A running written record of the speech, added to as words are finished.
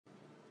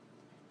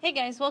Hey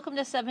guys, welcome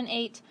to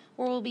 7-8,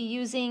 where we'll be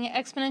using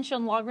exponential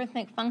and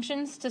logarithmic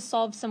functions to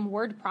solve some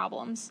word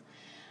problems.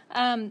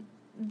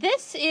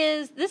 This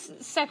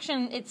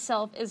section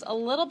itself is a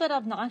little bit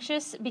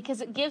obnoxious because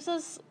it gives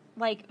us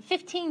like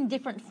 15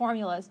 different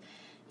formulas,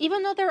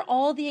 even though they're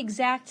all the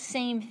exact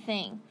same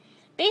thing.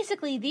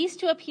 Basically, these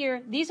two up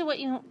here, these are what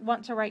you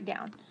want to write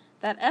down.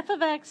 That f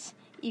of x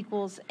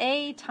equals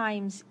a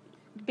times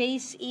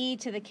base e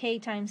to the k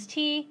times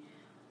t,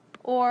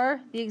 or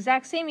the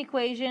exact same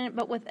equation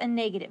but with a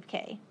negative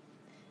k.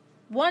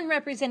 One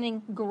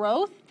representing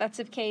growth, that's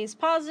if k is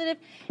positive,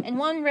 and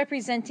one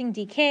representing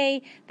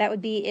decay, that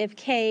would be if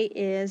k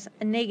is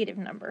a negative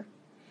number.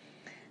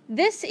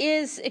 This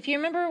is, if you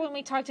remember when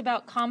we talked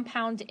about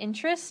compound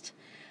interest,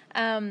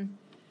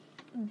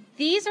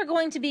 these are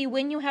going to be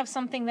when you have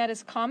something that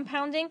is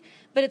compounding,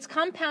 but it's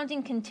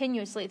compounding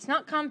continuously. It's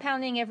not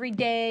compounding every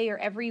day or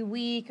every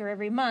week or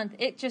every month.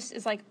 It just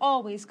is like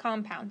always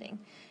compounding.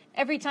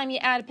 Every time you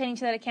add a penny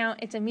to that account,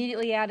 it's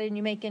immediately added and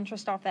you make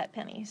interest off that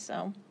penny.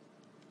 So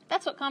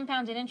that's what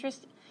compounded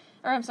interest,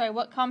 or I'm sorry,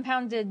 what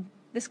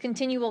this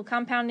continual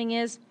compounding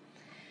is.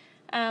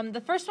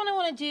 The first one I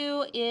want to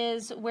do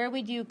is where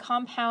we do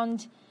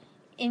compound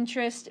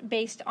interest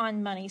based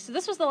on money. So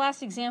this was the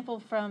last example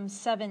from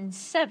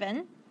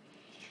 7-7.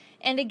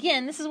 And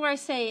again, this is where I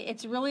say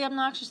it's really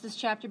obnoxious, this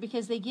chapter,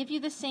 because they give you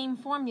the same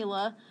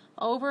formula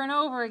over and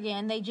over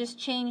again. They just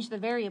change the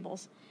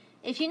variables.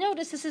 If you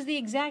notice, this is the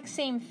exact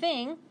same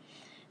thing.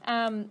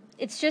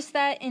 It's just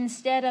that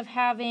instead of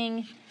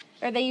having,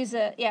 or they use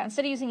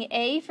instead of using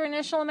A for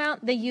initial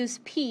amount, they use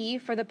P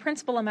for the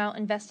principal amount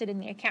invested in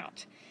the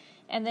account.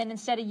 And then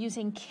instead of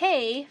using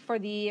K for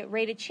the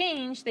rate of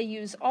change, they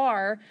use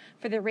R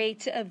for the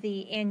rate of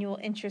the annual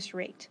interest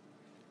rate.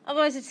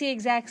 Otherwise, it's the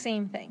exact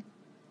same thing.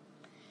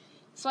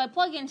 So I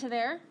plug into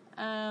there.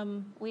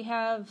 We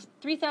have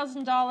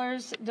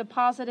 $3,000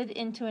 deposited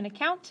into an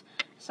account.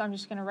 So I'm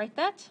just going to write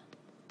that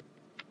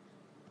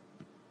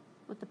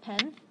with the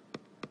pen.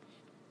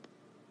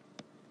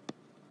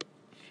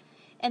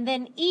 And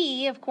then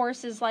E, of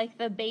course, is like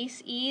the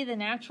base E, the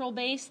natural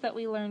base that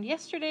we learned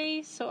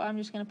yesterday. So I'm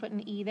just going to put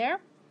an E there.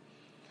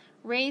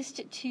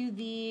 Raised to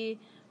the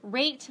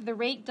rate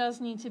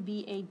does need to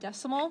be a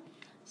decimal.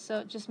 So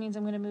it just means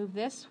I'm going to move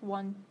this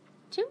 1,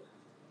 2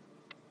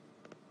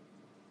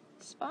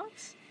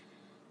 spots.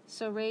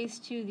 So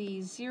raised to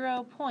the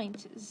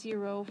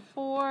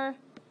 0.04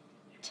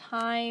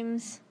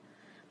 times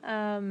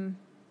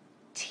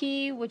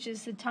T, which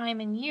is the time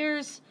in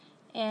years,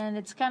 and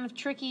it's kind of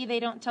tricky.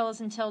 They don't tell us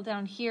until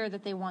down here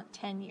that they want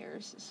 10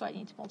 years, so I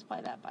need to multiply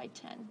that by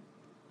 10.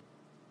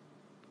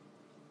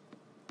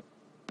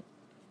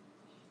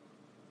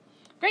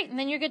 Great, and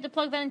then you're good to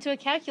plug that into a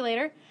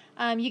calculator.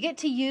 You get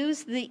to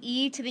use the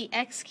e to the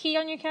x key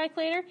on your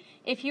calculator.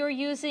 If you're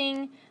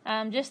using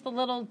just the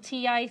little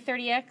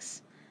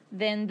TI-30X,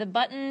 then the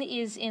button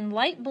is in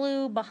light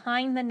blue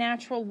behind the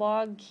natural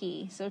log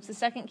key. So it's the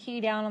second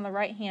key down on the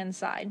right-hand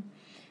side.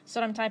 So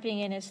what I'm typing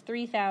in is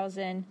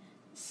 3,000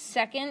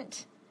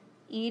 second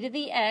e to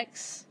the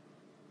x,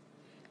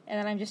 and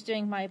then I'm just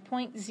doing my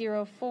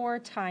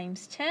 0.04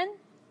 times 10,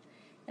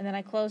 and then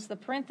I close the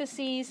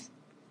parentheses.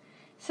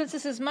 Since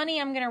this is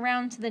money, I'm going to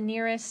round to the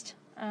nearest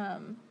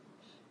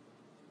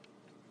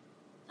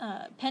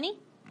penny.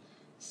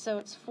 So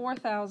it's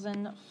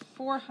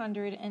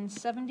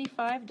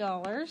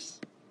 $4,475.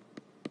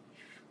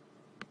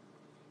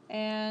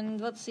 And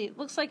let's see, it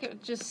looks like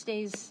it just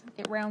stays,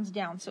 it rounds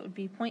down, so it would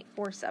be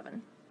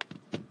 0.47.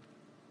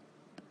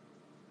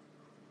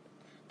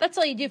 That's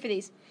all you do for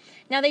these.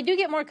 Now they do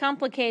get more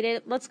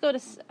complicated. Let's go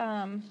to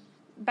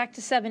back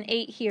to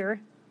 7-8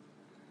 here.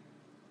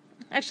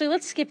 Actually,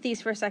 let's skip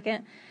these for a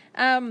second.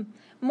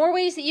 More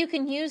ways that you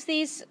can use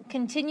these: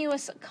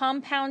 continuous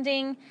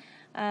compounding.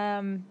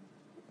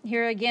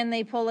 Here again,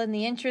 they pull in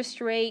the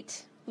interest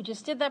rate. We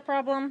just did that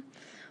problem.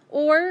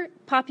 Or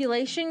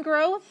population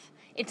growth.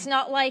 It's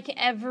not like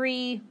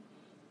every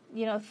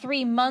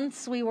 3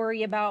 months we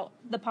worry about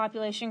the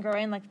population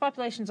growing. Like the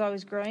population's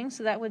always growing,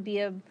 so that would be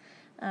a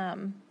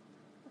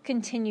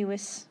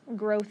continuous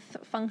growth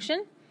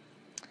function.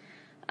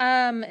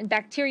 And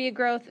bacteria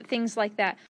growth, things like that.